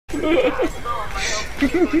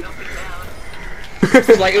It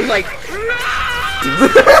was like.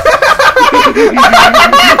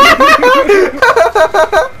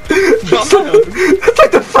 That's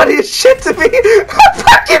like the funniest shit to me. I'm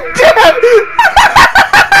fucking dead.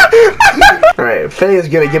 All right, Faye is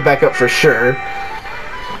gonna get back up for sure.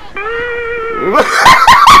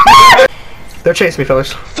 They're chasing me,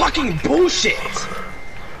 fellas. Fucking bullshit!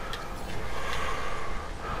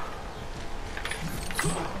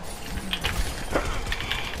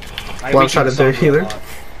 One shot at their healer.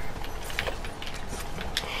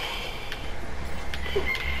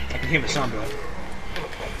 I can hear the sound, bro.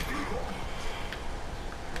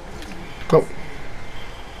 Oh.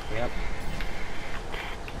 Yep.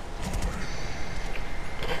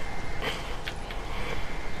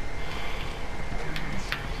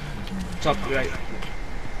 Top right.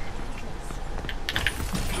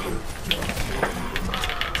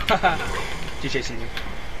 Haha. She's chasing you.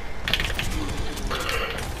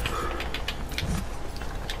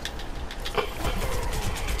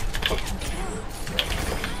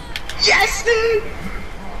 Yes, dude!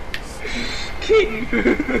 King!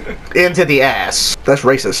 Into the ass. That's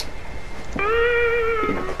racist.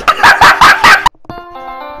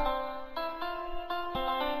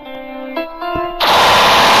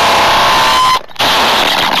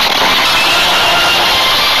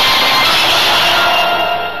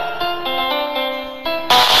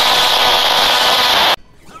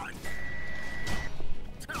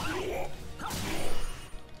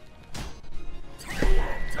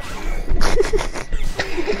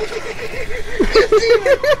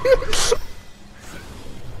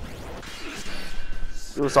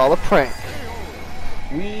 It was all a prank.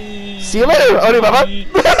 See you later, Onibaba.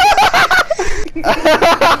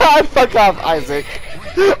 Fuck off, Isaac.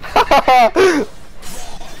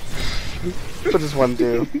 What does one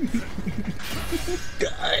do?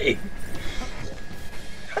 Die.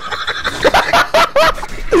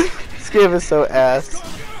 This game is so ass.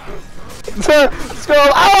 Let's go!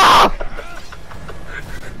 Ah!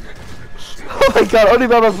 Oh my god,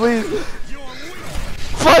 Onibaba, please!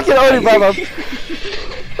 Fucking Onibaba!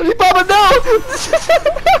 Onibaba, no!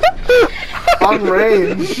 On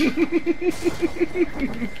range.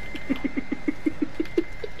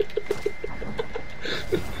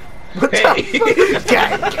 What the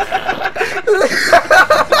fuck?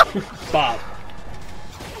 Bob.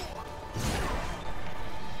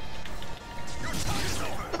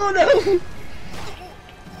 Oh no!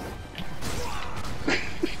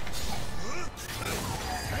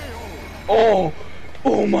 Oh!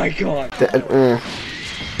 Oh my god!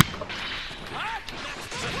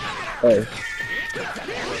 Hey.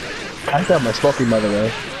 I got my smoky mother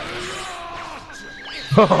way.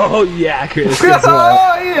 Oh yeah, Chris. Guess what?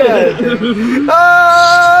 Oh yeah!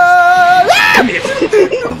 Come here!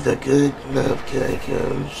 I'm the good enough Geiko.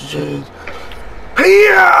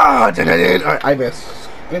 Yeah! Alright, I miss.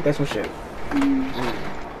 Ain't that some shit?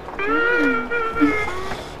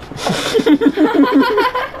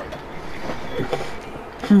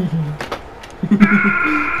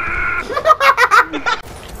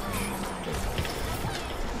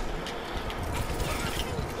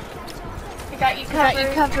 Got you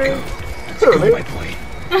covered. Go, my boy.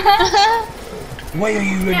 Why are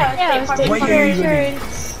you running? Yeah, Why are you running?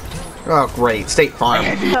 Oh great, State Farm.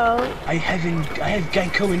 I have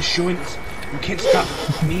Geiko insurance. You can't stop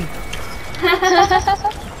me.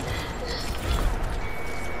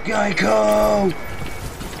 Geiko!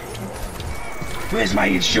 Where's my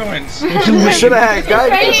insurance? We should have had Geiko.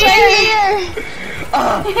 Right here.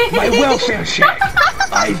 My welfare check.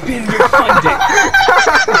 I've been refunded.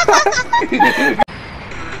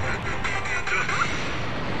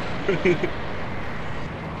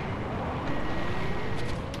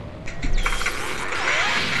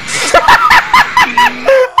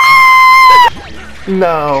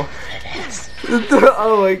 No.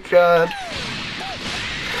 Oh my god.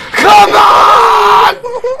 Come on!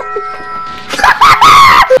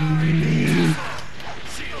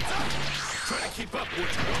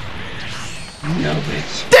 No,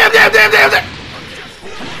 bitch.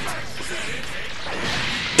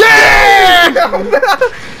 Damn!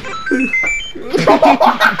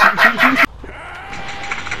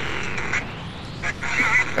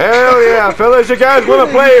 Hell yeah, fellas, you guys wanna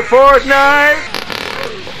play Fortnite?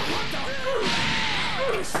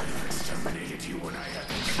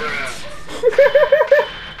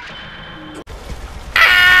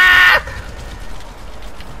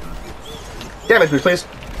 Damage boost, please.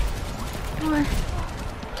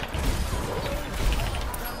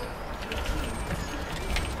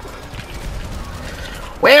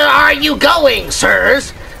 Where are you going,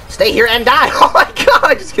 sirs? Stay here and die! Oh my god,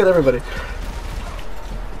 I just killed everybody.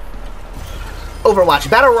 Overwatch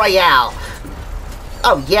Battle Royale.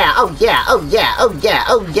 Oh yeah, oh yeah, oh yeah, oh yeah,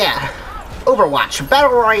 oh yeah. Overwatch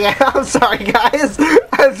Battle Royale. I'm sorry, guys.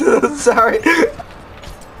 I'm so sorry.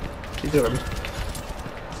 Keep doing it.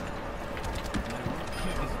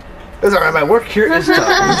 It's alright, my work here is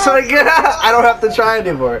done. It's like, I don't have to try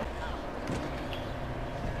anymore.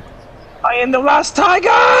 I am the last tiger!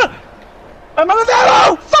 I'm on the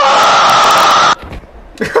devil! Fuck!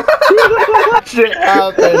 Shit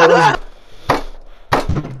out there.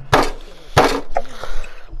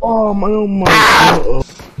 Oh my god.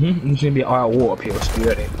 It's gonna be our water pills, you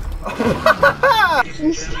ready?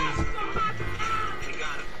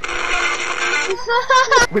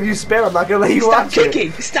 When you spam, I'm not gonna let you watch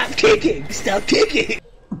kicking! Stop kicking! Stop kicking!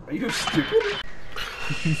 Are you stupid?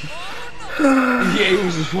 Yeah, it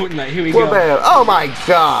was just Fortnite. Here we Poor go. man. Oh my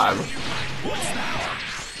god.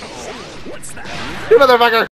 You motherfucker!